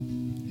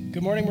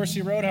Good morning,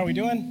 Mercy Road. How are we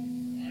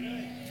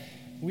doing?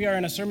 We are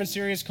in a sermon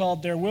series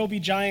called There Will Be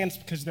Giants,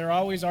 because there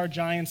always are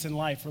giants in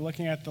life. We're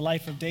looking at the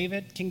life of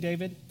David, King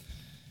David.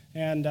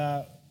 And,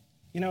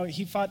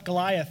 he fought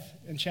Goliath,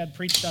 and Chad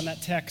preached on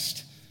that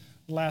text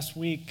last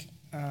week,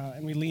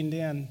 and we leaned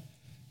in.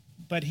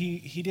 But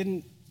he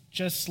didn't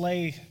just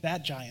slay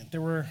that giant. There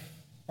were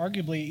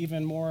arguably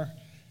even more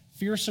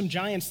fearsome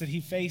giants that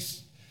he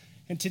faced.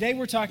 And today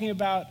we're talking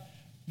about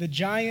the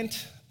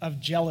giant of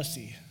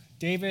jealousy.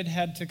 David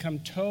had to come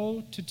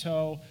toe to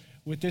toe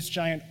with this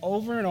giant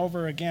over and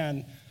over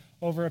again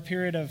over a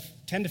period of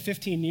 10 to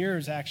 15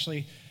 years,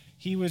 actually.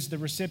 He was the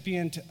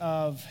recipient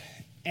of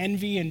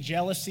envy and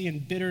jealousy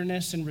and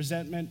bitterness and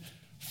resentment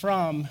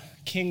from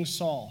King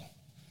Saul.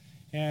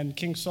 And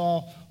King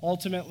Saul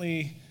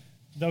ultimately,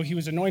 though he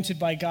was anointed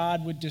by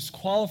God, would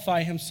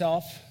disqualify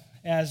himself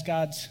as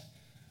God's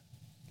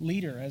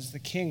leader, as the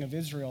king of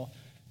Israel,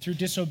 through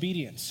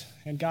disobedience.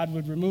 And God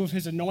would remove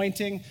his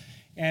anointing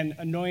and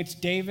anoint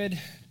David,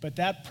 but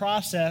that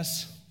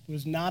process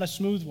was not a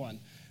smooth one.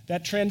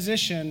 That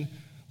transition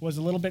was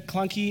a little bit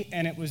clunky,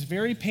 and it was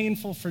very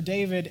painful for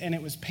David, and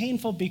it was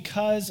painful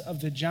because of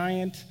the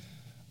giant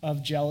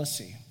of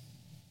jealousy.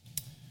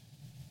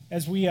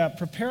 As we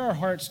prepare our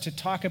hearts to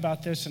talk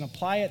about this and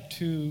apply it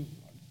to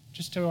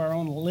our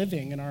own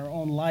living and our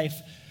own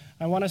life,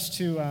 I want us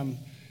to,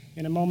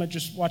 in a moment,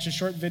 just watch a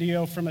short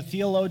video from a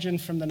theologian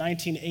from the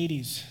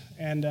 1980s.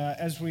 And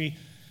as we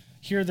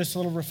hear this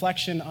little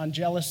reflection on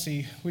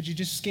jealousy, would you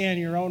just scan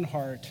your own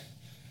heart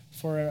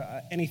for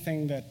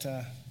anything that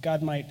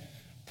God might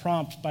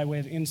prompt by way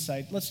of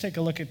insight? Let's take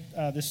a look at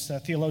this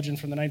theologian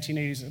from the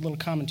 1980s, a little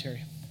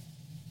commentary.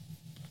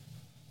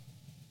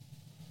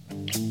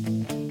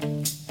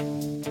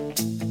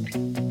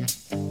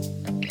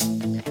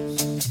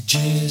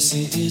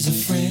 Jesse is a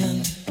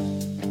friend.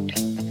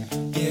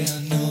 Yeah,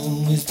 I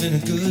know he's been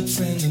a good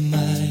friend of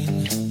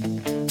mine.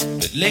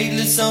 But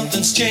lately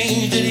something's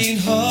changed, it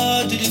ain't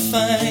hard to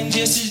define.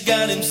 Jesse's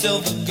got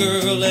himself a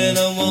girl and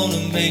I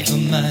wanna make her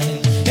mine.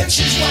 And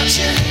she's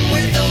watching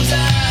with those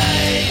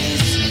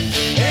eyes,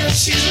 and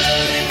she's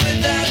loving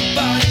with that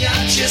body,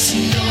 I just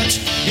know it.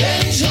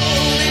 And he's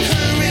holding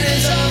her in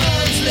his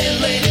arms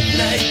late at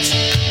night.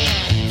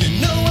 You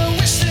know, I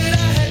wish that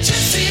I had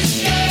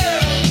Jesse's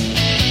girl.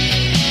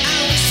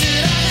 I wish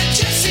that I had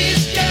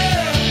Jesse's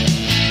girl.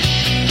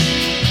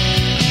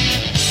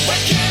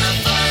 Where can I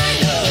find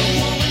a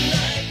woman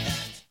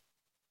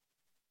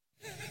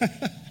like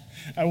that?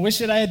 I wish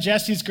that I had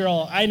Jesse's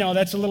girl. I know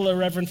that's a little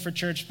irreverent for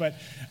church, but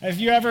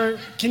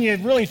can you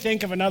really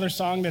think of another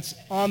song that's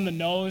on the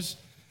nose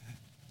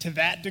to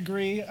that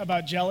degree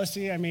about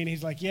jealousy? I mean,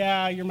 he's like,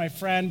 yeah, you're my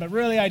friend, but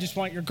really I just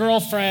want your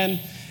girlfriend,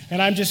 and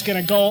I'm just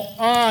going to go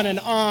on and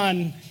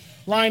on,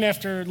 line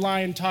after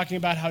line, talking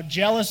about how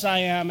jealous I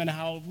am and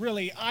how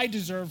really I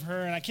deserve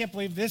her, and I can't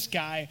believe this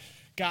guy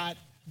got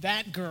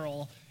that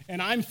girl,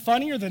 and I'm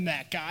funnier than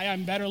that guy,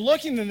 I'm better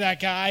looking than that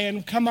guy,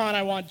 and come on,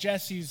 I want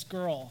Jesse's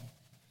girl.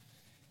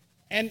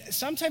 And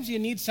sometimes you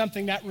need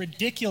something that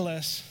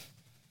ridiculous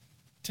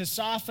to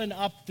soften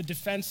up the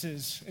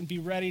defenses and be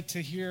ready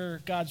to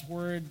hear God's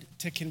word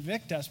to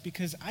convict us,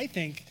 because I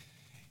think,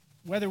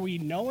 whether we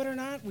know it or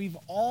not, we've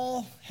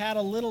all had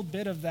a little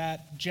bit of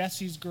that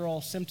Jesse's girl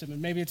symptom. And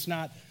maybe it's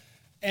not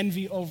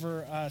envy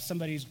over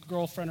somebody's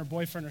girlfriend or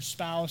boyfriend or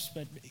spouse,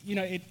 but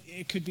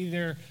it could be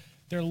their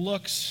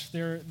looks,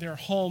 their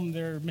home,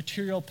 their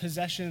material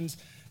possessions,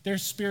 their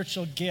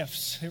spiritual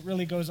gifts. It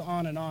really goes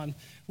on and on.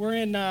 We're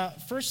in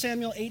 1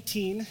 Samuel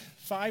 18,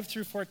 5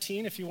 through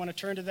 14. If you want to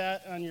turn to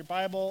that on your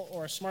Bible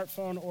or a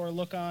smartphone or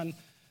look on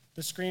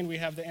the screen, we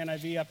have the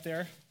NIV up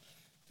there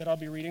that I'll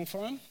be reading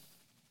from.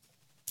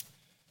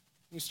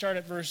 We start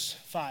at verse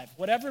 5.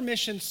 Whatever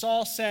mission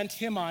Saul sent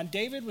him on,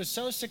 David was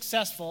so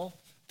successful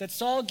that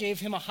Saul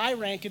gave him a high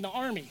rank in the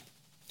army.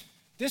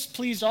 This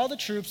pleased all the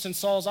troops and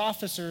Saul's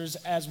officers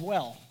as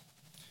well.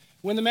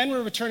 When the men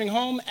were returning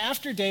home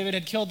after David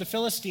had killed the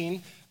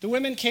Philistine, the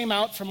women came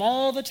out from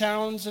all the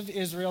towns of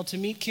Israel to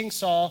meet King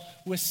Saul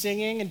with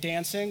singing and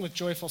dancing, with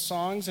joyful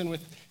songs and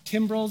with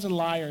timbrels and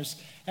lyres.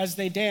 As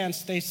they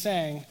danced, they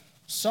sang,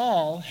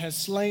 Saul has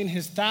slain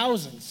his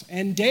thousands,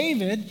 and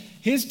David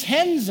his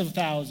tens of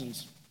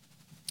thousands.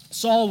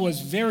 Saul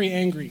was very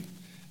angry.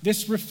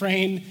 This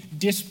refrain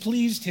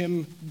displeased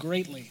him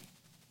greatly.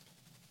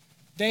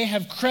 They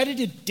have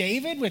credited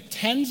David with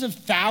tens of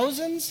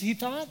thousands, he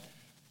thought,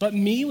 but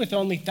me with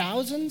only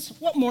thousands?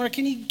 What more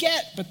can he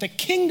get but the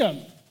kingdom?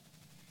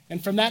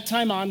 And from that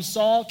time on,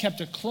 Saul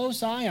kept a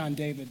close eye on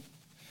David.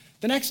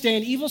 The next day,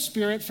 an evil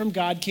spirit from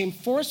God came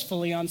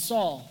forcefully on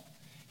Saul.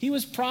 He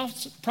was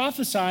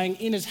prophesying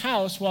in his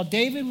house while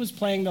David was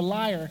playing the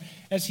lyre,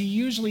 as he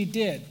usually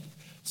did.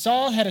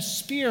 Saul had a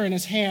spear in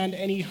his hand,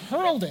 and he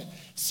hurled it,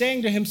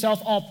 saying to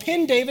himself, I'll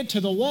pin David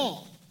to the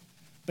wall.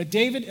 But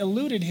David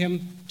eluded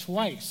him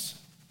twice.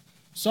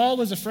 Saul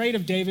was afraid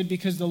of David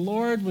because the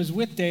Lord was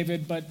with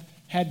David, but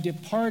had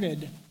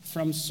departed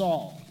from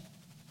Saul.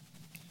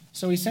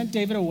 So he sent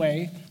David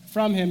away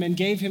from him and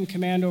gave him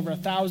command over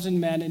 1,000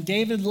 men. And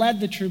David led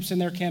the troops in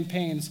their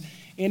campaigns.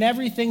 in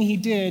everything he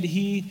did,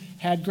 he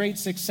had great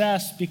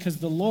success because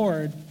the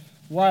Lord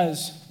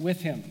was with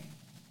him.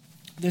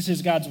 This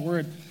is God's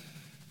word.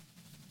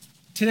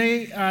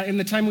 Today, in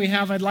the time we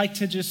have, I'd like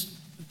to just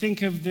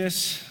think of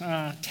this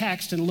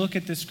text and look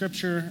at the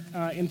scripture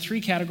in three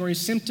categories: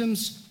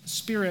 symptoms,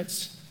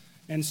 spirits,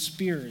 and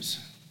spears.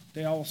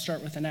 They all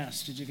start with an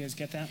S. Did you guys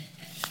get that?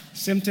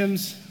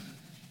 Symptoms,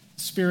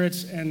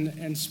 spirits,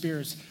 and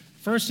spears.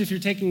 First, if you're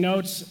taking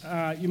notes,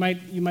 you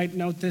might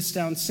note this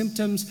down.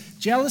 Symptoms.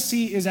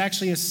 Jealousy is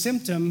actually a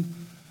symptom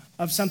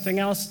of something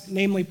else,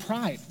 namely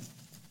pride.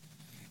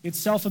 It's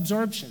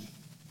self-absorption.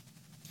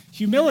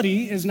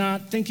 Humility is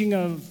not thinking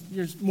of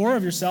more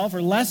of yourself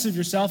or less of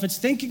yourself. It's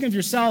thinking of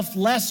yourself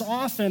less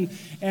often,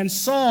 and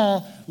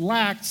Saul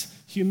lacked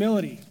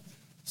humility.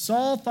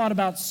 Saul thought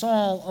about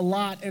Saul a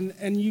lot,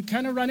 and you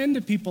kind of run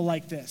into people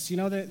like this. You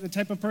know, the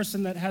type of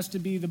person that has to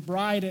be the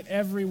bride at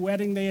every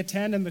wedding they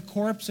attend and the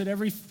corpse at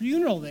every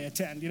funeral they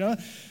attend, you know?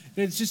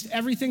 It's just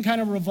everything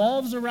kind of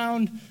revolves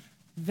around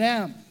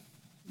them.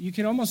 You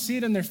can almost see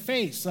it in their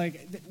face.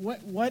 Like,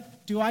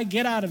 what do I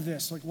get out of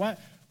this? Like,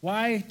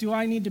 why do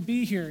I need to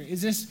be here?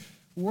 Is this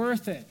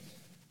worth it?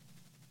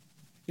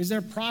 Is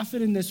there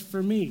profit in this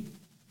for me?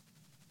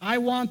 I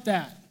want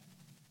that.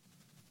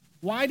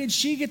 Why did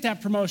she get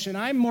that promotion?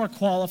 I'm more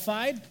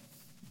qualified.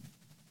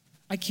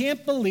 I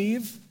can't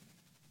believe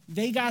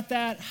they got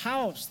that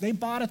house. They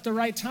bought at the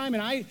right time,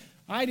 and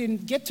I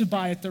didn't get to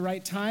buy at the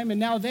right time, and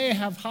now they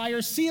have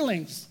higher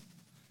ceilings.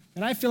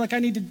 And I feel like I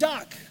need to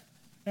duck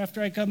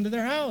after I come to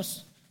their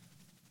house.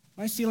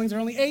 My ceilings are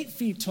only 8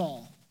 feet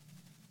tall.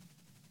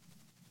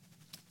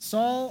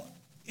 Saul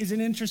is an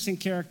interesting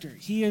character.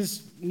 He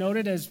is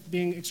noted as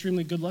being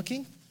extremely good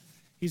looking.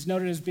 He's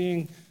noted as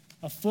being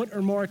a foot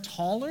or more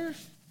taller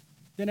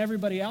than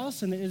everybody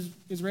else in the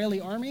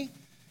Israeli army.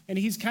 And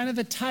he's kind of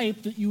the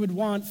type that you would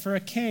want for a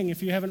king.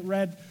 If you haven't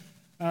read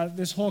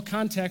this whole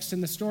context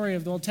in the story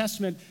of the Old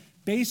Testament,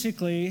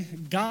 basically,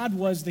 God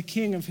was the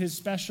king of his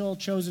special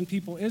chosen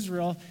people,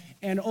 Israel.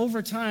 And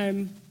over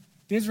time,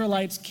 the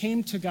Israelites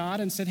came to God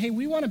and said, hey,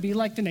 we want to be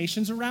like the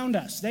nations around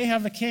us. They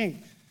have a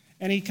king.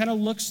 And he kind of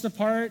looks the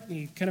part, and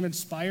he kind of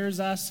inspires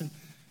us. And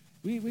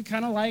we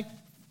kind of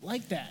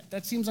like that.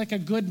 That seems like a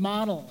good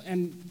model.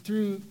 And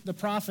through the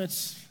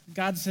prophets,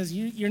 God says,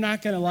 you're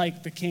not going to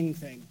like the king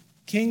thing.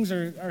 Kings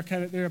are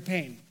kind of, they're a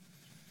pain.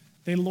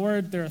 They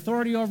lord their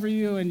authority over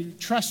you, and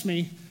trust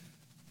me,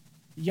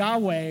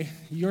 Yahweh,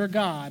 your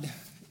God,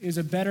 is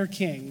a better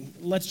king.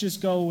 Let's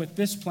just go with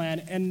this plan.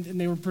 And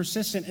they were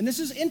persistent. And this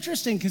is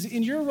interesting because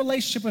in your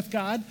relationship with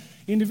God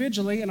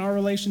individually and our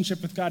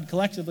relationship with God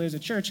collectively as a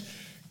church,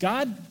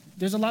 God,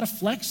 there's a lot of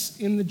flex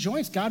in the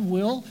joints. God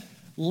will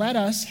let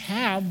us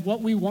have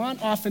what we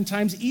want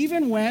oftentimes,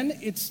 even when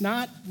it's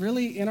not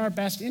really in our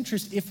best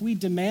interest if we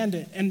demand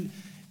it. And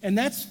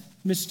that's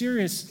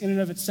mysterious in and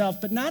of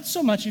itself, but not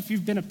so much if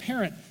you've been a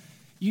parent.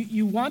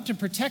 You want to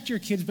protect your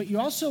kids, but you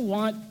also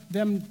want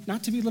them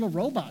not to be little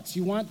robots.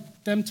 You want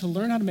them to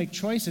learn how to make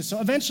choices.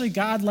 So eventually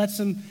God lets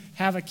them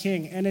have a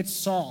king, and it's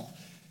Saul.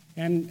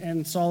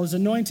 And Saul is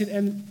anointed,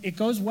 and it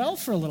goes well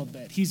for a little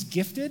bit. He's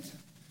gifted.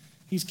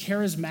 He's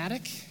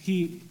charismatic.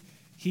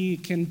 He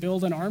can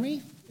build an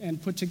army and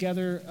put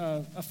together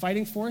a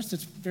fighting force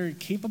that's very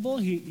capable.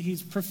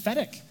 He's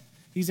prophetic.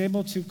 He's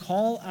able to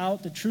call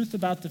out the truth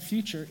about the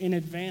future in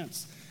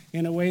advance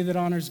in a way that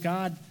honors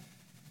God.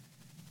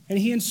 And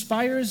he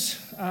inspires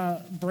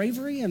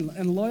bravery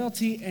and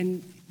loyalty,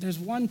 and there's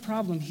one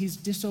problem. He's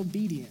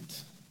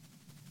disobedient.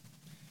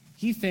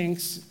 He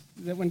thinks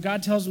that when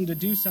God tells him to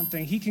do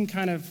something, he can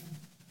kind of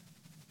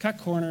cut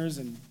corners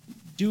and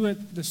do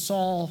it the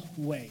Saul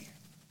way.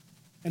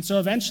 And so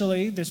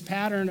eventually, this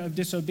pattern of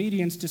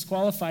disobedience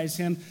disqualifies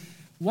him.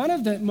 One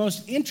of the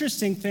most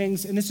interesting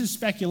things, and this is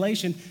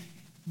speculation,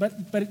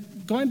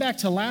 but going back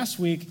to last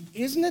week,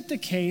 isn't it the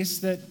case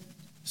that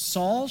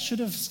Saul should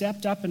have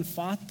stepped up and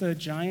fought the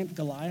giant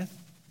Goliath?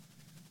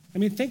 I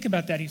mean, think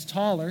about that. He's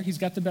taller, he's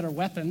got the better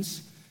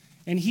weapons,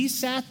 and he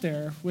sat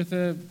there with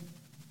a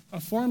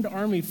formed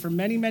army for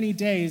many, many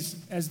days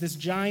as this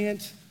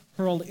giant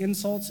hurled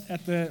insults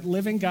at the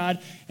living God.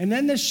 And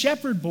then this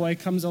shepherd boy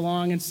comes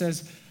along and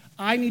says,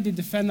 I need to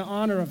defend the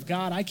honor of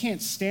God. I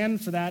can't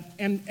stand for that.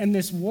 And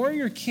this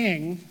warrior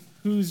king,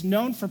 who's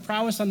known for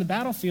prowess on the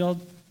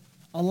battlefield,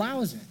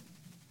 allows it.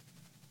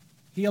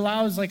 He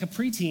allows like a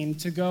preteen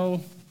to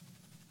go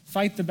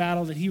fight the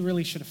battle that he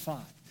really should have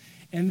fought.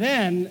 And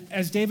then,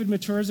 as David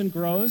matures and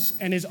grows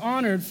and is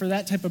honored for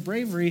that type of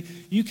bravery,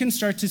 you can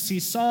start to see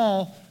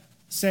Saul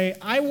say,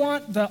 I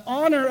want the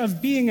honor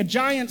of being a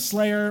giant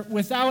slayer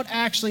without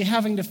actually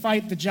having to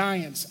fight the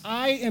giants.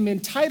 I am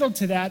entitled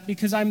to that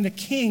because I'm the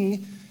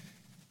king.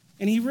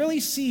 And he really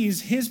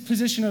sees his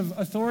position of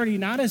authority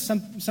not as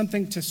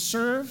something to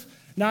serve,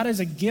 not as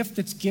a gift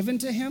that's given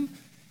to him.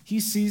 He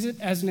sees it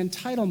as an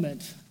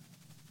entitlement,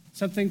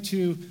 something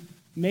to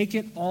make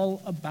it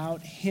all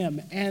about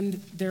him. And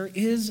there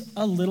is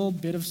a little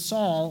bit of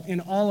Saul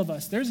in all of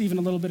us. There's even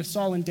a little bit of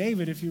Saul in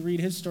David if you read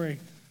his story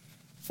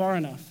far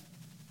enough.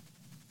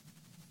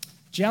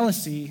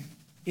 Jealousy,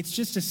 it's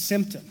just a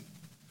symptom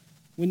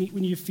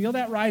when you feel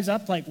that rise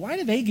up, like, why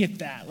do they get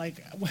that?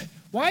 Like,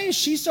 why is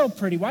she so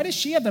pretty? Why does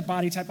she have the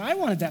body type? I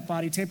wanted that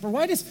body type. Or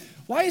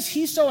why is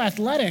he so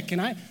athletic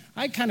and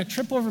I kind of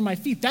trip over my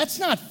feet? That's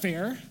not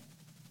fair.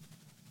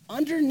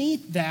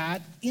 Underneath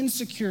that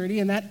insecurity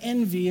and that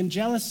envy and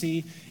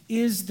jealousy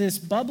is this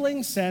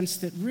bubbling sense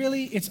that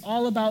really it's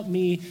all about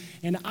me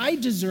and I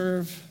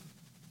deserve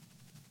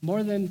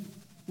more than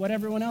what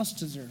everyone else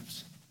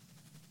deserves.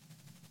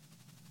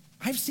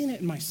 I've seen it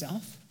in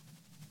myself.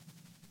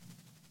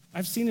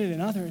 I've seen it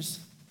in others.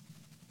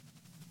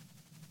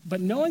 But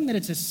knowing that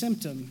it's a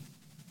symptom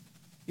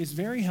is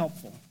very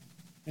helpful.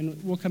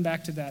 And we'll come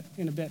back to that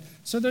in a bit.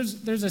 So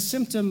there's a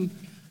symptom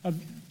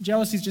of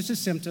jealousy is just a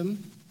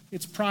symptom.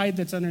 It's pride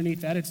that's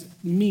underneath that. It's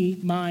me,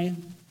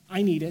 mine,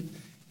 I need it.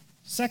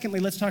 Secondly,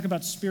 let's talk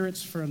about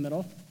spirits for a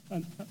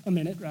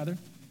minute.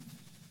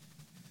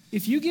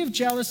 If you give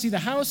jealousy the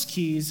house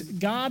keys,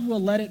 God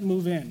will let it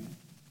move in.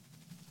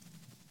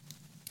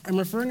 I'm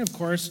referring, of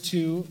course,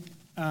 to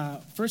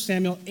 1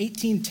 Samuel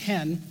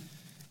 18:10,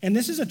 and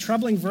this is a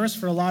troubling verse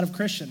for a lot of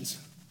Christians.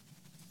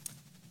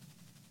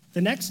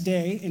 The next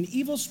day, an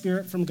evil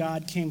spirit from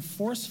God came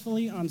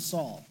forcefully on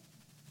Saul.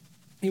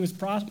 He was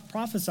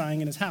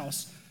prophesying in his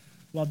house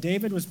while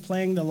David was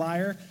playing the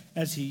lyre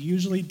as he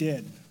usually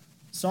did.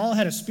 Saul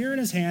had a spear in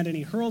his hand, and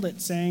he hurled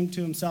it, saying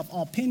to himself,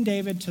 I'll pin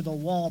David to the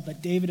wall,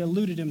 but David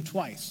eluded him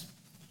twice.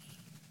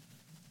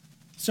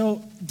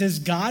 So does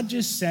God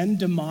just send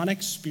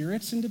demonic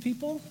spirits into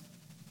people?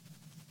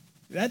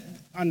 That,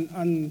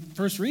 on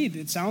first read,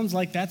 it sounds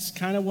like that's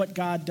kind of what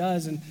God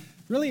does. And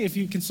really, if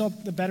you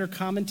consult the better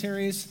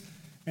commentaries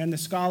and the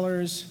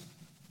scholars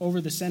over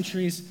the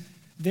centuries,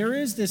 there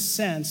is this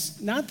sense,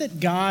 not that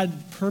God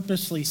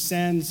purposely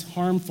sends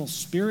harmful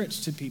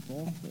spirits to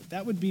people.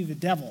 That would be the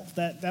devil.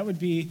 That would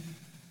be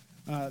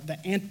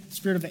the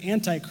spirit of the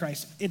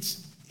Antichrist.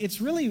 It's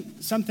really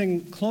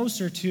something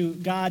closer to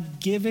God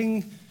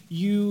giving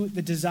you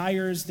the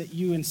desires that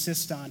you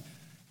insist on.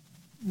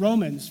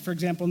 Romans, for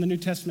example, in the New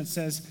Testament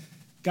says,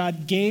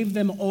 God gave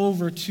them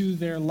over to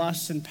their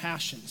lusts and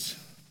passions.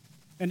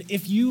 And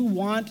if you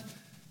want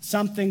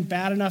something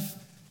bad enough,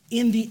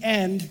 in the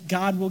end,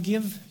 God will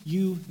give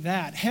you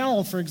that.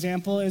 Hell, for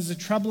example, is a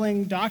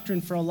troubling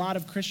doctrine for a lot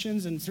of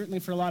Christians and certainly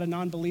for a lot of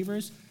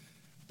non-believers.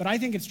 But I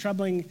think it's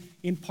troubling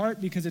in part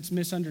because it's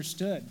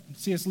misunderstood.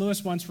 C.S.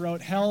 Lewis once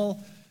wrote,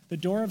 the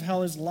door of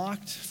hell is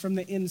locked from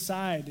the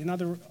inside. In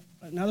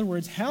other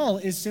words, hell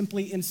is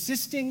simply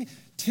insisting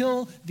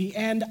till the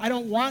end. I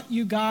don't want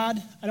you,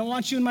 God. I don't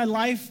want you in my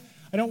life.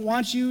 I don't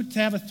want you to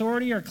have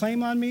authority or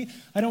claim on me.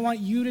 I don't want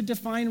you to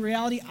define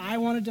reality. I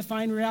want to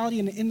define reality.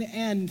 And in the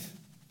end,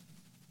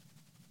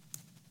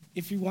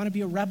 if you want to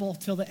be a rebel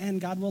till the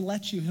end, God will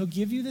let you. He'll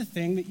give you the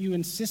thing that you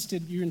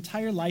insisted your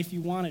entire life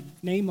you wanted,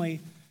 namely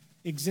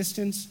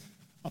existence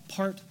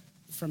apart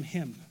from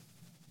him.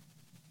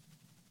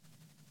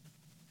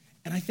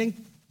 And I think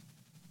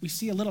we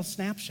see a little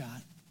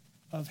snapshot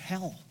of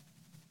hell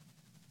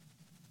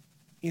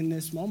in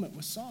this moment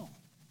with Saul.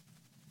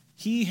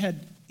 He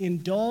had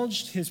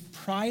indulged his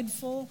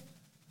prideful,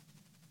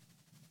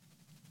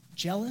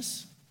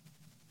 jealous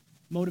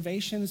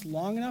motivations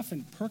long enough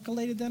and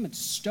percolated them and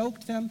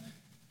stoked them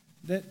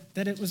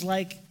that it was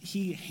like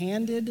he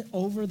handed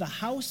over the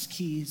house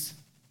keys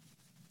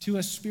to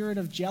a spirit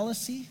of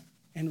jealousy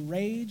and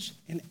rage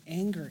and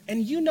anger.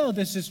 And you know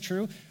this is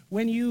true.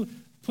 When you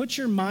put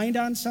your mind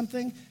on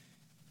something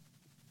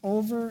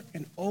over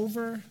and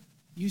over,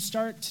 you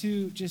start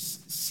to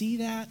just see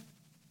that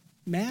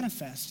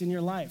manifest in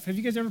your life. Have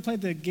you guys ever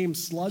played the game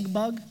Slug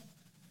Bug?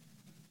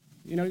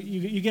 You know,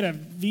 you get a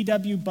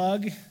VW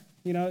bug.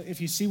 You know, if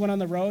you see one on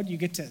the road, you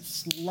get to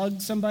slug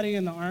somebody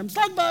in the arm.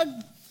 Slug bug!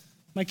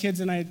 My kids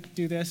and I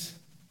do this.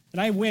 And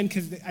I win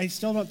because I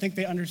still don't think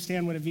they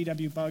understand what a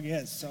VW bug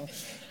is.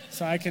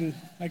 So I can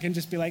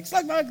just be like,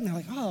 slug bug! And they're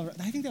like, oh,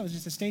 I think that was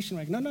just a station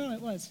wagon. No,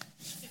 it was.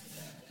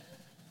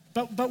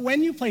 But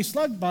when you play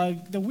slug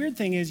bug, the weird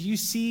thing is you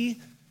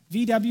see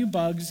VW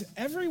bugs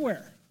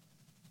everywhere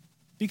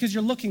because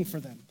you're looking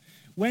for them.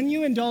 When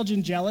you indulge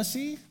in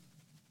jealousy,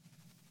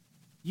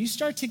 you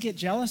start to get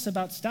jealous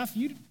about stuff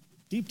you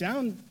deep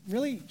down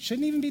really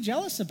shouldn't even be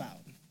jealous about.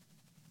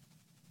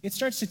 It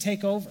starts to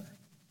take over,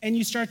 and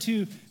you start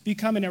to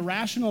become an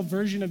irrational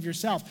version of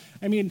yourself.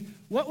 I mean,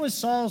 what was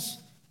Saul's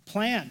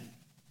plan?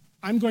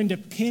 I'm going to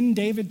pin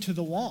David to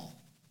the wall.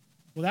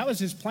 Well, that was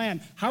his plan.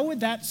 How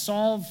would that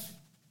solve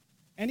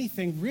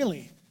anything,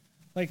 really?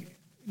 Like,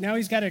 now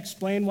he's got to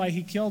explain why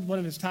he killed one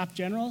of his top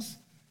generals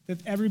that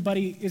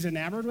everybody is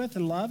enamored with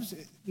and loves.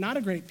 Not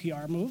a great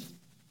PR move.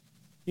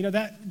 You know,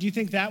 do you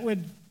think that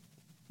would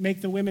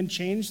make the women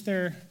change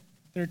their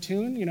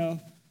tune? You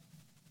know,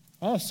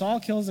 oh, Saul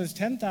kills his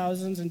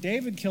 10,000s and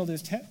David killed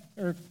his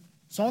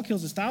Saul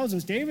kills his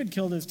thousands, David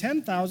killed his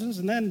 10,000s,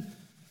 and then,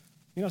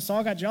 you know,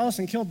 Saul got jealous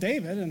and killed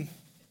David, and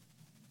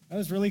that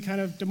was really kind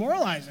of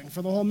demoralizing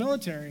for the whole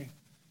military.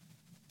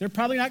 They're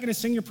probably not going to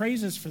sing your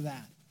praises for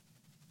that.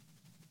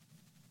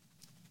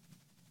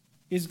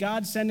 Is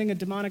God sending a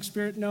demonic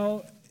spirit?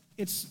 No.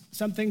 It's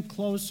something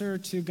closer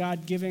to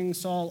God giving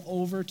Saul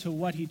over to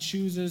what he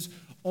chooses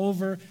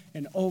over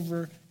and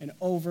over and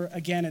over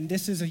again. And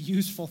this is a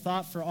useful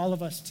thought for all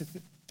of us to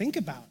think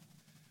about.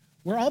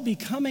 We're all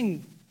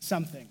becoming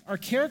something. Our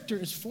character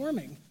is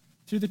forming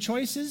through the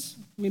choices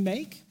we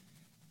make.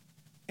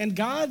 And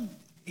God,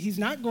 he's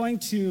not going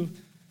to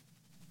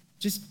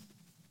just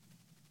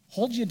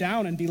hold you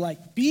down and be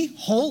like, be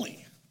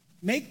holy.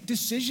 Make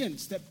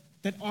decisions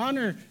that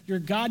honor your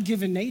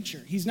God-given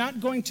nature. He's not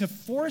going to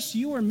force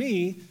you or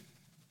me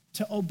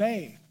to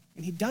obey.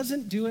 And he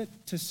doesn't do it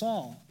to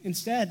Saul.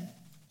 Instead,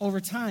 over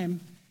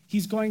time,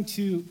 he's going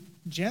to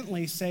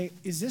gently say,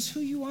 is this who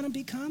you want to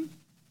become?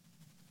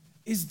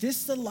 Is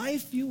this the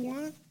life you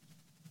want?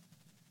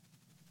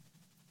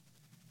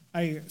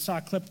 I saw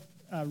a clip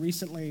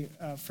recently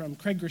from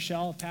Craig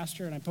Groeschel, a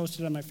pastor, and I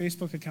posted it on my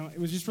Facebook account. It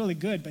was just really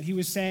good, but he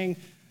was saying,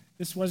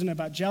 this wasn't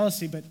about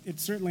jealousy, but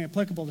it's certainly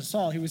applicable to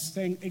Saul. He was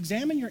saying,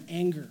 examine your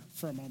anger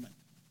for a moment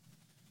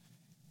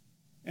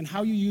and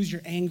how you use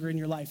your anger in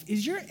your life.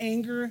 Is your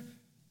anger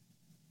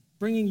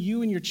bringing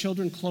you and your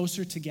children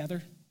closer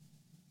together?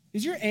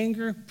 Is your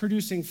anger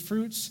producing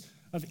fruits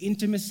of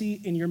intimacy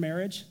in your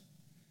marriage?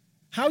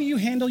 How you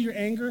handle your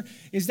anger,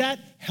 is that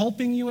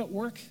helping you at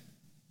work?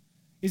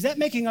 Is that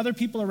making other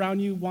people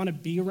around you want to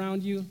be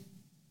around you?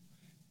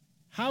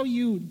 How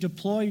you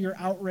deploy your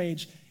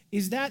outrage,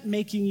 is that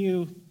making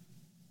you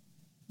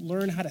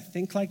learn how to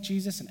think like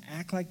Jesus and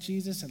act like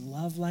Jesus and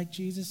love like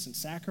Jesus and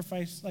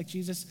sacrifice like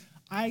Jesus?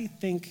 I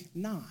think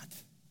not.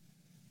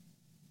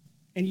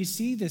 And you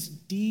see this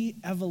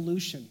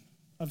de-evolution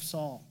of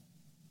Saul,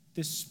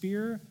 this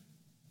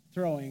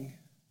spear-throwing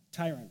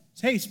tyrant.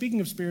 Hey, speaking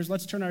of spears,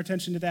 let's turn our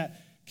attention to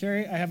that.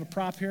 Carrie, I have a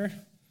prop here.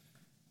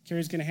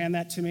 Carrie's going to hand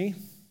that to me.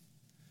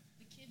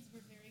 The kids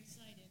were very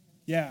excited.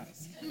 Yeah.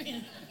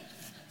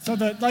 So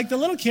the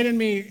little kid in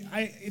me,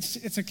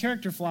 it's a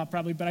character flaw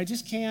probably, but I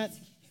just can't,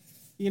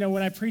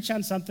 when I preach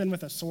on something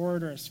with a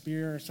sword or a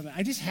spear or something,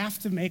 I just have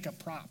to make a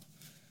prop.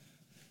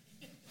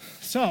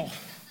 So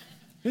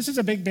this is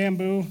a big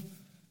bamboo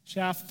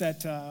shaft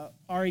that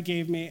Ari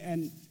gave me,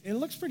 and it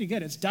looks pretty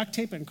good. It's duct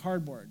tape and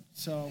cardboard.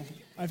 So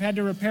I've had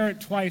to repair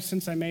it twice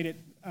since I made it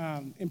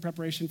in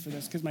preparation for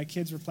this because my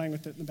kids were playing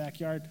with it in the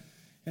backyard,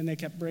 and they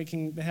kept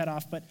breaking the head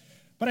off. But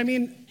I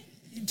mean,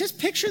 just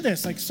picture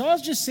this. Like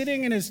Saul's just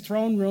sitting in his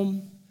throne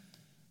room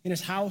in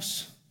his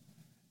house,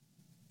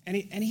 and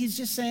he's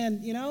just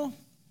saying,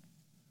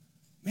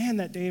 man,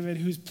 that David,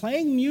 who's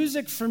playing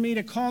music for me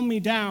to calm me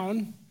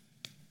down,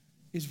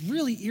 is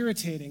really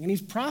irritating. And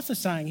he's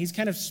prophesying. He's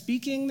kind of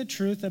speaking the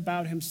truth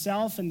about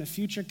himself and the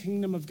future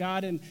kingdom of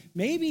God. And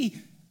maybe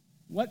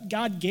what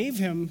God gave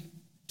him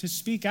to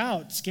speak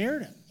out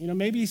scared him.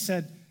 Maybe he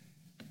said,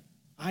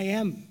 I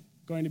am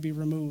going to be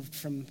removed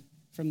from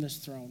this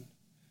throne.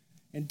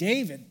 And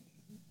David,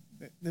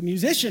 the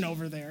musician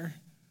over there,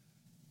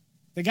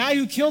 the guy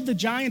who killed the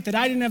giant that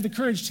I didn't have the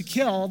courage to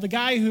kill, the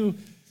guy who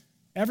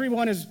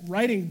everyone is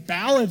writing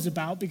ballads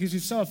about because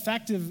he's so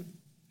effective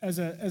as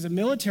a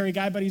military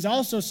guy, but he's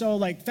also so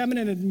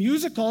feminine and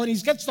musical, and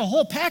he gets the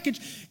whole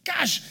package.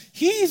 Gosh,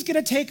 he's going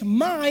to take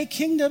my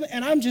kingdom,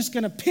 and I'm just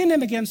going to pin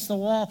him against the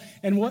wall.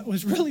 And what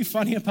was really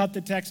funny about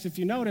the text, if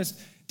you noticed,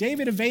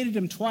 David evaded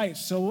him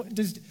twice. So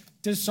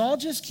does Saul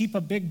just keep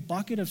a big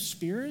bucket of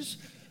spears?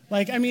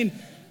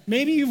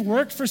 Maybe you've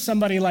worked for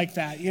somebody like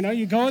that.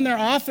 You go in their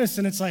office,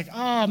 and it's like,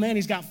 oh, man,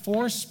 he's got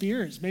 4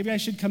 spears. Maybe I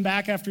should come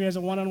back after he has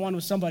a one-on-one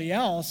with somebody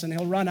else, and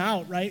he'll run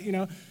out, right?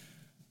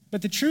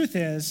 But the truth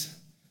is,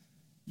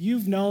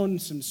 you've known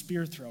some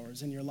spear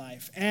throwers in your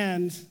life.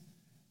 And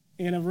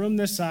in a room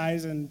this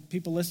size and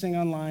people listening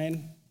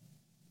online,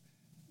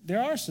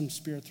 there are some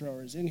spear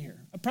throwers in here.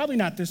 Probably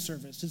not this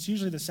service. It's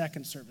usually the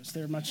second service.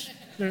 They're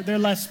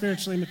less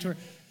spiritually mature.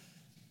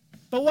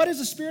 But what is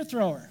a spear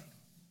thrower?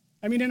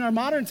 In our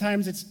modern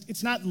times,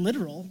 it's not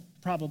literal,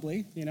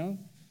 probably,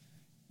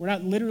 We're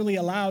not literally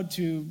allowed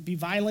to be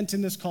violent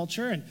in this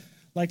culture, and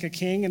like a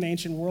king in the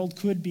ancient world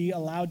could be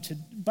allowed to,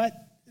 but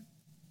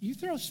you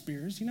throw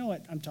spears, you know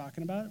what I'm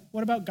talking about.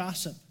 What about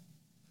gossip?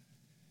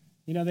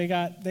 They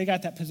got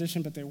that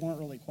position, but they weren't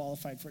really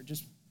qualified for it,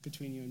 just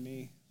between you and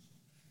me.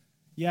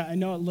 Yeah, I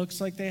know it looks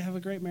like they have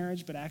a great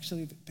marriage, but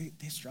actually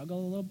they struggle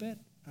a little bit.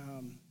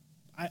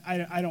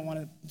 I don't want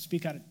to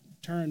speak out of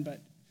turn,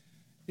 but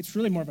it's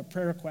really more of a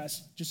prayer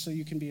request, just so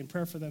you can be in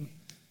prayer for them.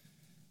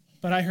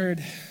 But I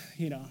heard,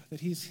 that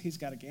he's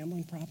got a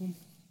gambling problem,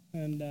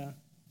 and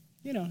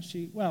we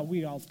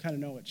all kind of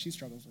know what she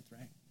struggles with,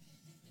 right?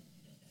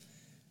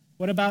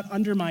 What about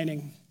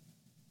undermining?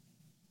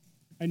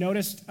 I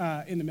noticed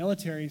in the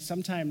military,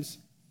 sometimes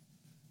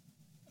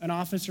an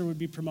officer would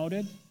be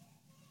promoted,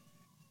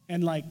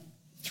 and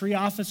 3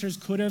 officers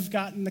could have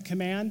gotten the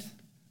command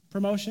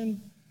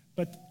promotion,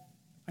 but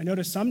I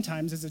noticed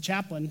sometimes as a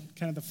chaplain,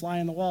 kind of the fly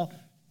on the wall,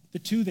 the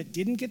 2 that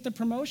didn't get the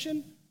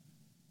promotion,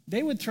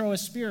 they would throw a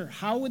spear.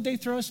 How would they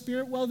throw a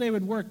spear? Well, they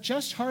would work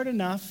just hard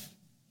enough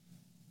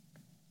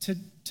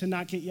to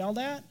not get yelled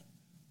at,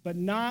 but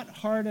not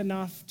hard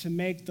enough to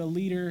make the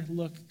leader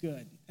look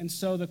good. And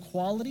so the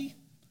quality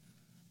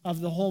of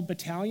the whole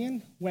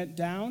battalion went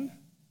down.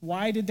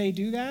 Why did they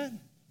do that?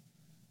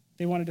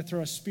 They wanted to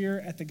throw a spear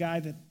at the guy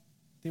that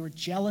they were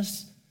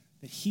jealous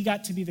that he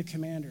got to be the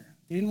commander.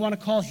 They didn't want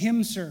to call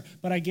him sir,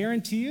 but I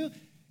guarantee you,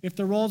 if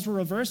the roles were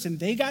reversed and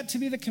they got to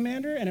be the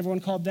commander and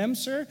everyone called them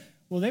sir,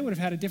 well, they would have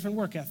had a different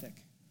work ethic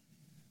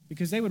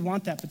because they would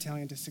want that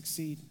battalion to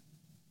succeed.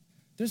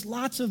 There's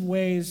lots of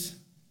ways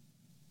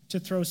to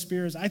throw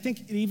spears. I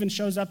think it even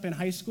shows up in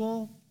high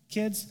school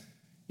kids.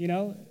 You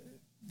know,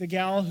 the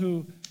gal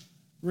who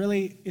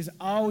really is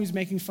always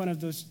making fun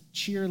of those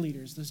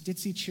cheerleaders, those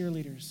ditzy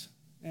cheerleaders.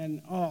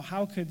 And, oh,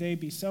 how could they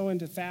be so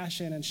into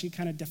fashion? And she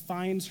kind of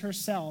defines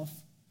herself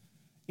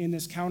in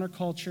this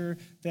counterculture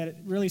that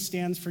really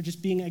stands for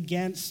just being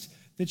against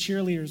the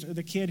cheerleaders, or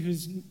the kid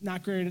who's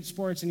not great at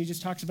sports and he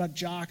just talks about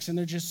jocks and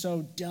they're just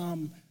so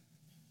dumb.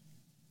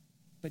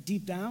 But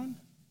deep down,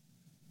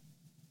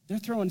 they're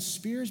throwing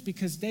spears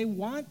because they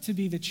want to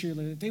be the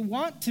cheerleader. They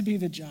want to be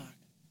the jock.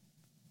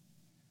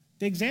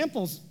 The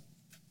examples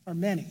are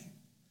many.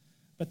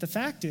 But the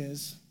fact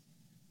is,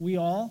 we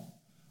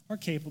all are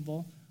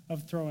capable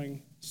of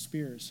throwing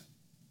spears.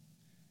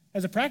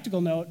 As a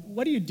practical note,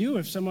 what do you do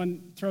if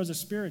someone throws a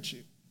spear at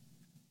you?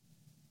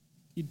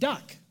 You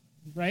duck,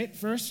 right?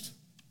 First,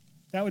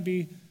 that would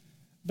be,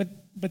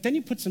 but then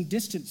you put some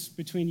distance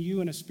between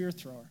you and a spear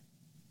thrower.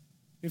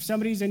 If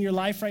somebody's in your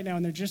life right now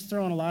and they're just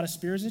throwing a lot of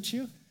spears at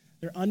you,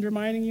 they're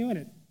undermining you, and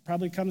it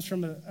probably comes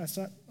from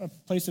a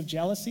place of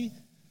jealousy,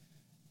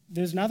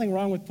 there's nothing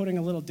wrong with putting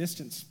a little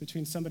distance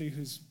between somebody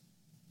who's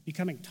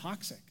becoming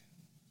toxic,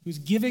 who's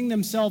giving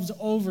themselves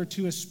over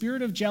to a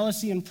spirit of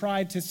jealousy and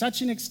pride to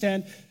such an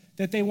extent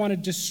that they want to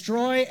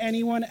destroy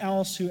anyone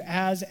else who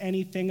has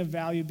anything of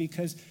value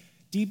because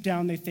deep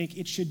down they think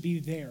it should be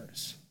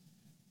theirs.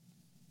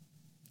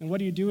 And what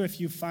do you do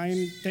if you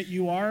find that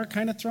you are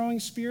kind of throwing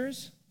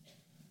spears?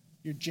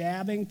 You're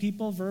jabbing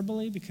people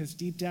verbally because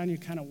deep down you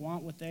kind of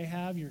want what they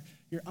have. You're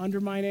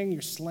undermining,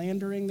 you're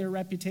slandering their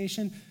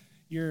reputation.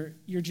 You're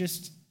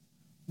just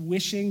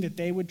wishing that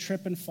they would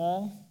trip and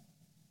fall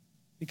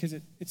because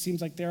it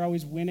seems like they're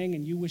always winning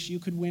and you wish you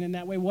could win in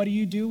that way. What do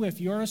you do if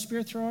you're a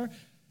spear thrower?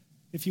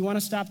 If you want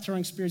to stop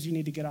throwing spears, you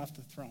need to get off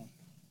the throne.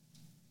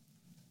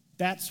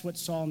 That's what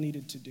Saul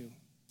needed to do.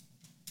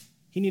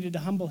 He needed to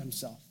humble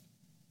himself.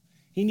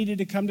 He needed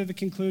to come to the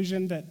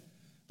conclusion that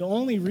the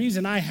only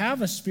reason I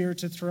have a spear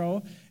to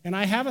throw and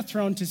I have a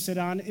throne to sit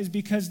on is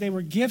because they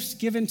were gifts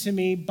given to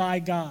me by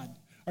God.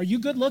 Are you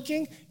good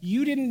looking?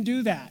 You didn't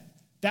do that.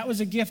 That was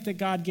a gift that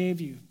God gave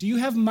you. Do you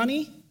have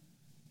money?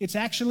 It's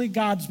actually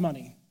God's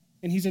money,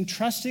 and he's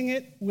entrusting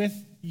it with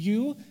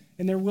you,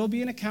 and there will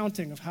be an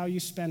accounting of how you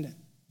spend it.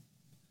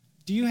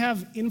 Do you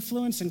have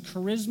influence and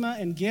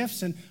charisma and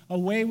gifts and a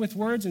way with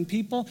words and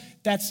people?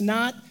 That's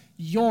not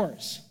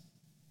yours.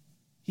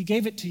 He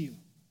gave it to you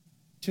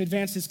to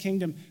advance his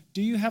kingdom.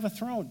 Do you have a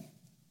throne?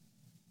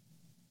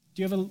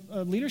 Do you have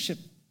a leadership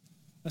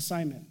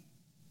assignment?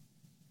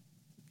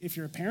 If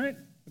you're a parent,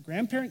 a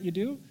grandparent, you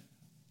do.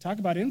 Talk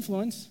about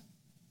influence.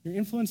 You're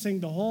influencing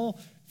the whole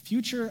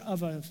future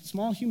of a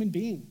small human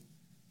being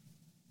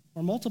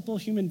or multiple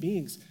human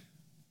beings.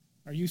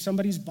 Are you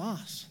somebody's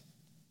boss?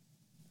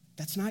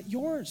 That's not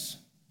yours.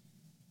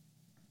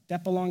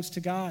 That belongs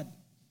to God.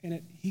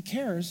 And he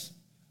cares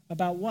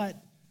about what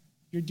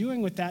you're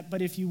doing with that.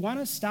 But if you want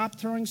to stop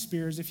throwing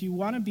spears, if you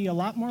want to be a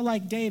lot more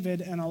like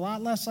David and a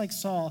lot less like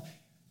Saul,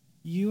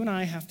 you and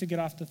I have to get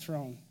off the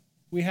throne.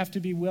 We have to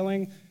be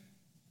willing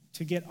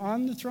to get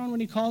on the throne when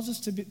he calls us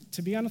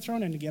to be on the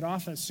throne and to get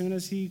off as soon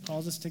as he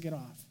calls us to get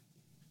off.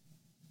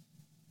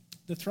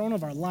 The throne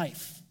of our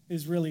life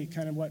is really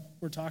kind of what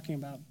we're talking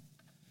about.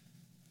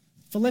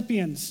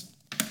 Philippians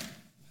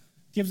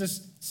gives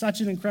us such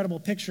an incredible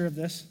picture of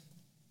this.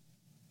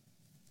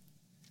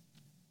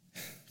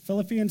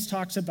 Philippians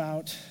talks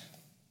about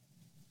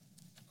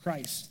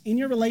Christ. In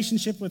your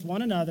relationship with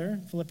one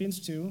another, Philippians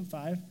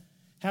 2:5,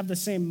 have the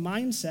same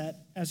mindset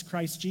as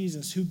Christ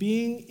Jesus, who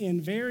being in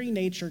very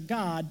nature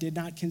God, did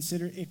not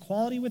consider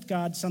equality with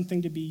God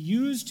something to be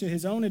used to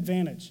his own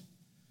advantage.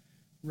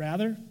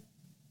 Rather,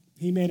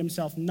 he made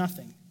himself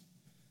nothing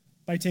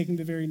by taking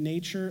the very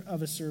nature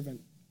of a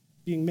servant,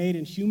 being made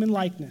in human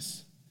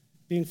likeness,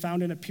 being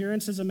found in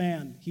appearance as a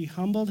man. He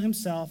humbled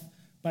himself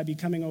by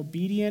becoming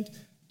obedient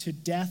to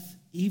death,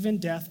 even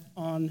death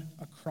on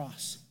a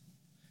cross.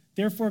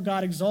 Therefore,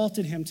 God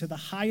exalted him to the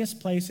highest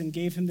place and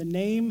gave him the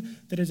name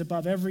that is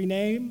above every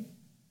name,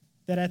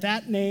 that at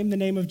that name, the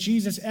name of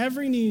Jesus,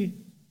 every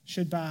knee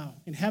should bow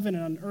in heaven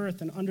and on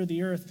earth and under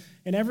the earth,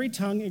 and every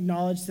tongue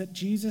acknowledge that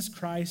Jesus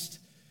Christ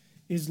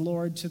is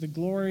Lord, to the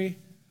glory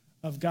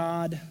of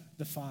God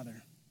the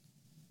Father.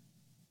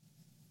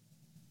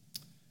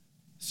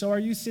 So are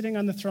you sitting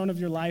on the throne of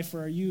your life,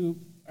 or are you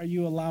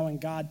allowing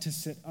God to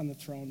sit on the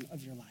throne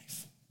of your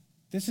life?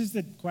 This is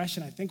the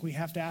question I think we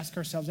have to ask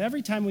ourselves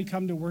every time we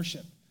come to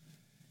worship.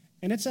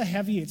 And it's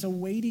a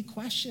weighty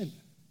question.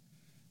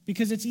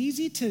 Because it's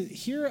easy to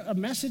hear a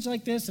message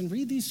like this and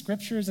read these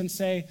scriptures and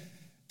say,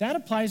 that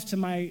applies to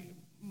my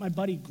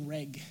buddy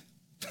Greg.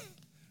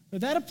 Or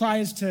that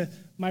applies to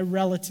my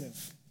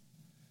relative.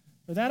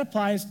 or that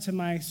applies to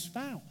my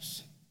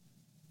spouse.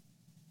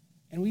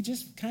 And we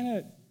just kind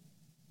of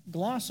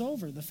gloss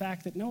over the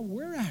fact that, no,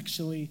 we're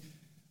actually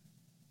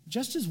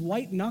just as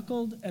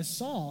white-knuckled as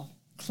Saul,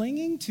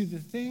 clinging to the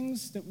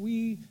things that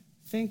we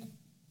think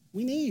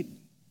we need,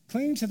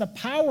 clinging to the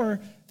power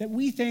that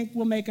we think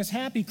will make us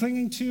happy,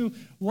 clinging to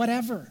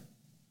whatever.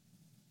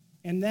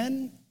 And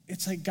then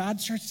it's like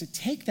God starts to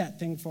take that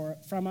thing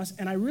from us,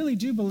 and I really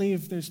do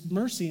believe there's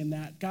mercy in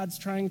that. God's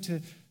trying to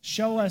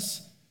show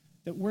us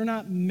that we're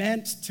not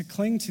meant to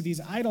cling to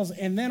these idols,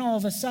 and then all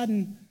of a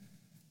sudden,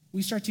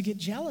 we start to get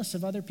jealous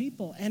of other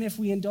people. And if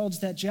we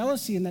indulge that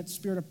jealousy and that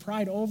spirit of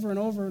pride over and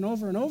over and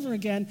over and over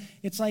again,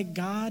 it's like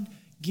God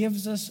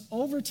gives us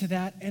over to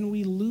that, and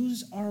we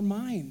lose our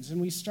minds, and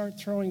we start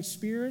throwing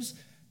spears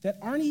that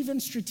aren't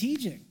even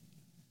strategic,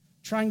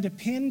 trying to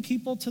pin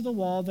people to the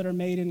wall that are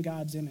made in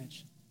God's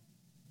image.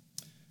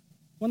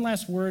 One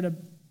last word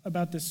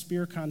about this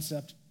spear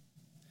concept.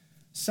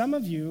 Some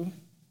of you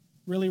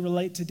really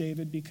relate to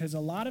David because a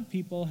lot of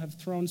people have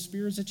thrown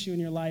spears at you in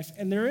your life.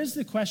 And there is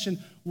the question,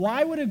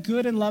 why would a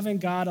good and loving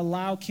God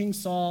allow King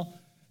Saul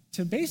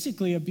to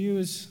basically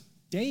abuse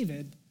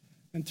David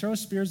and throw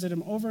spears at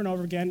him over and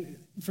over again?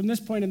 From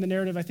this point in the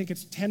narrative, I think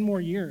it's 10 more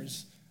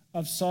years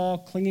of Saul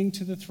clinging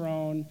to the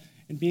throne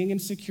and being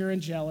insecure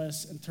and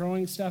jealous and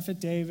throwing stuff at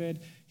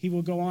David. He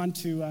will go on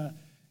to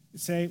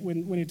say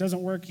when it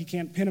doesn't work, he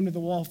can't pin him to the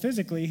wall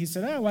physically. He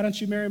said, why don't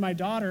you marry my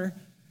daughter?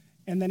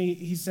 And then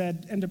he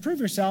said, and to prove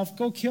yourself,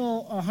 go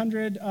kill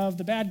 100 of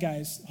the bad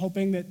guys,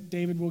 hoping that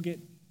David will get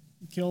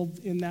killed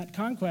in that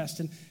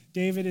conquest. And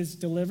David is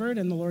delivered,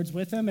 and the Lord's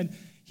with him, and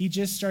he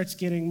just starts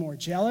getting more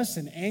jealous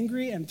and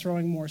angry and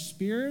throwing more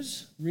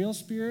spears, real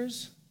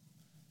spears,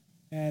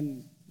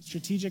 and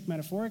strategic,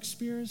 metaphoric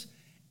spears.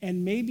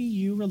 And maybe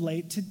you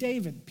relate to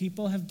David.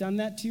 People have done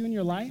that to you in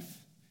your life,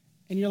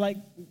 and you're like,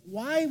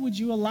 why would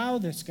you allow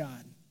this,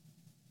 God?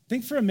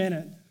 Think for a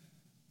minute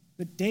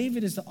that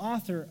David is the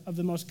author of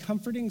the most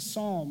comforting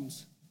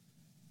psalms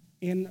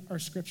in our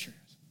scriptures.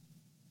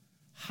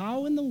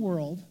 How in the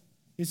world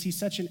is he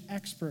such an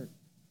expert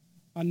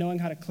on knowing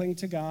how to cling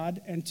to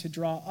God and to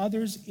draw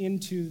others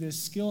into this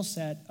skill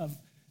set of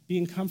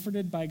being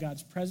comforted by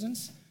God's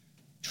presence,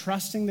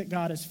 trusting that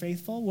God is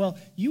faithful? Well,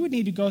 you would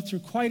need to go through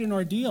quite an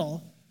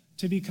ordeal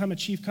to become a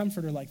chief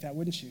comforter like that,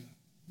 wouldn't you?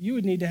 You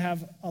would need to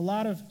have a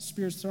lot of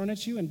spears thrown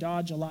at you and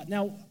dodge a lot.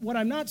 Now, what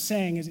I'm not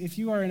saying is if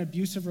you are in an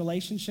abusive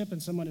relationship and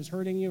someone is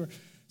hurting you or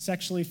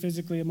sexually,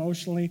 physically,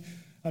 emotionally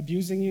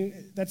abusing you,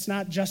 that's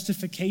not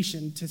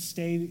justification to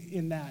stay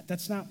in that.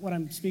 That's not what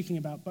I'm speaking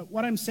about. But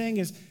what I'm saying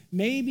is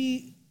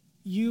maybe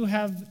you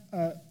have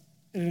an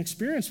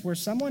experience where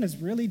someone is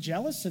really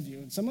jealous of you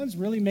and someone's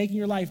really making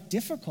your life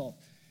difficult.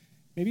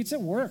 Maybe it's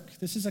at work.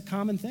 This is a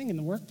common thing in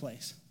the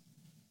workplace.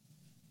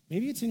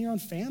 Maybe it's in your own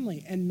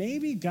family. And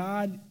maybe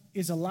God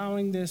is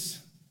allowing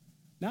this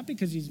not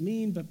because he's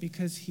mean, but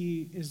because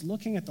he is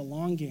looking at the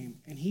long game,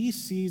 and he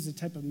sees the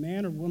type of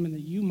man or woman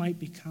that you might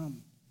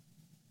become.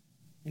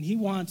 And he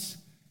wants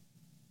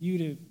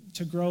you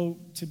to grow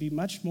to be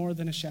much more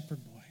than a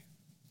shepherd boy.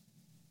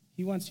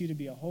 He wants you to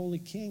be a holy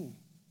king,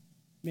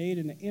 made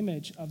in the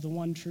image of the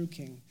one true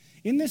king.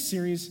 In this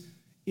series,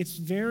 it's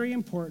very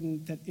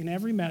important that in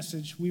every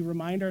message we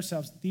remind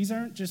ourselves these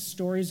aren't just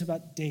stories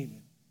about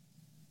David.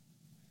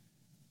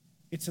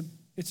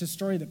 It's a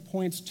story that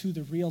points to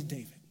the real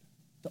David,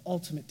 the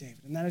ultimate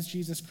David, and that is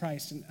Jesus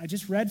Christ. And I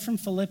just read from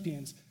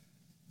Philippians.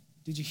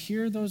 Did you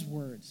hear those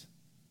words?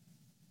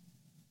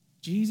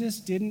 Jesus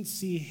didn't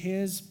see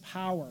his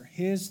power,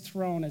 his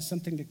throne as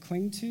something to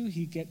cling to.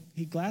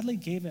 He gladly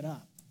gave it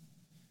up.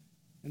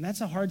 And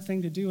that's a hard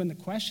thing to do. And the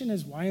question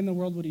is, why in the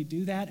world would he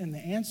do that? And the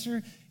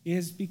answer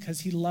is because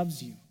he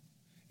loves you,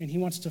 and he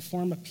wants to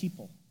form a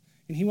people.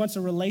 And he wants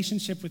a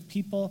relationship with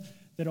people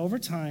that over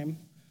time,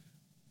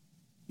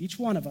 each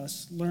one of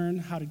us learn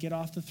how to get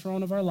off the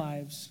throne of our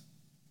lives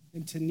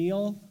and to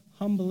kneel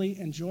humbly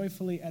and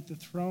joyfully at the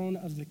throne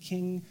of the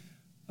King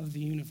of the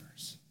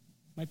universe.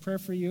 My prayer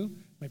for you,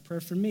 my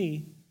prayer for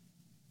me,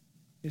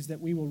 is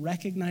that we will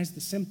recognize the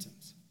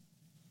symptoms.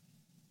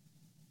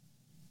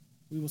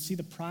 We will see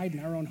the pride in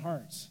our own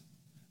hearts,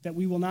 that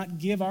we will not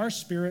give our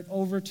spirit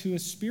over to a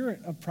spirit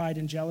of pride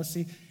and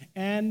jealousy,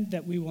 and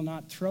that we will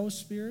not throw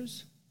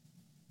spears,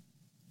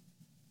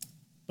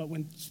 but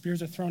when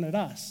spears are thrown at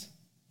us,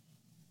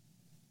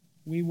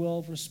 we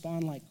will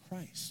respond like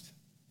Christ.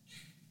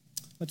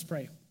 Let's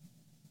pray.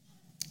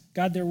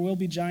 God, there will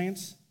be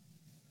giants.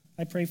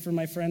 I pray for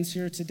my friends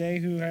here today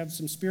who have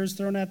some spears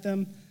thrown at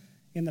them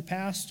in the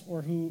past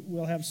or who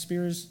will have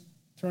spears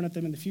thrown at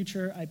them in the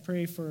future. I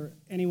pray for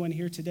anyone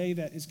here today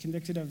that is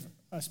convicted of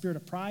a spirit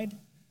of pride.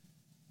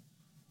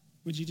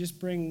 Would you just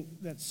bring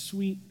that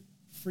sweet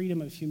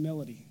freedom of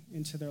humility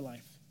into their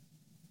life?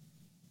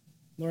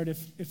 Lord,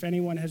 if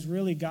anyone has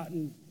really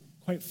gotten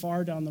quite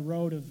far down the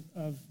road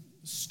of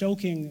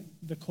stoking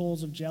the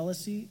coals of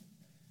jealousy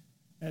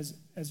as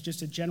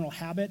just a general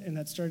habit, and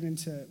that's starting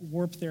to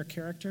warp their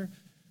character,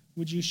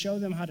 would you show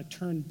them how to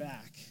turn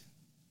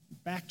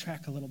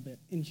backtrack a little bit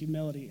in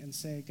humility and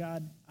say,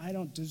 God, I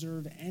don't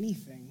deserve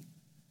anything.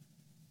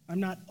 I'm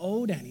not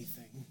owed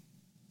anything.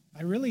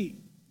 I really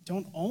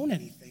don't own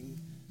anything.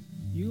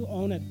 You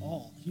own it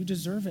all. You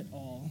deserve it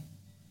all.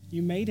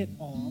 You made it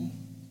all,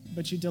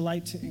 but you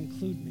delight to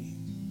include me.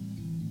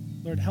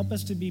 Lord, help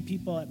us to be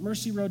people at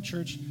Mercy Road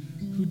Church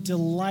who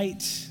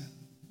delight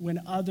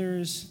when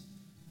others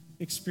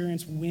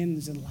experience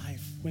wins in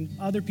life, when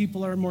other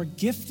people are more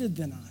gifted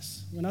than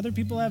us, when other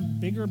people have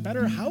bigger,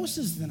 better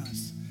houses than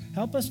us.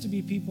 Help us to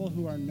be people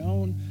who are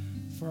known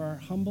for our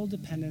humble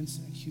dependence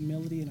and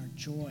humility and our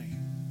joy.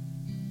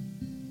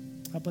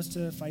 Help us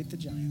to fight the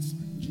giants.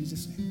 In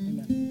Jesus'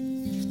 name,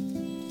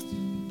 amen.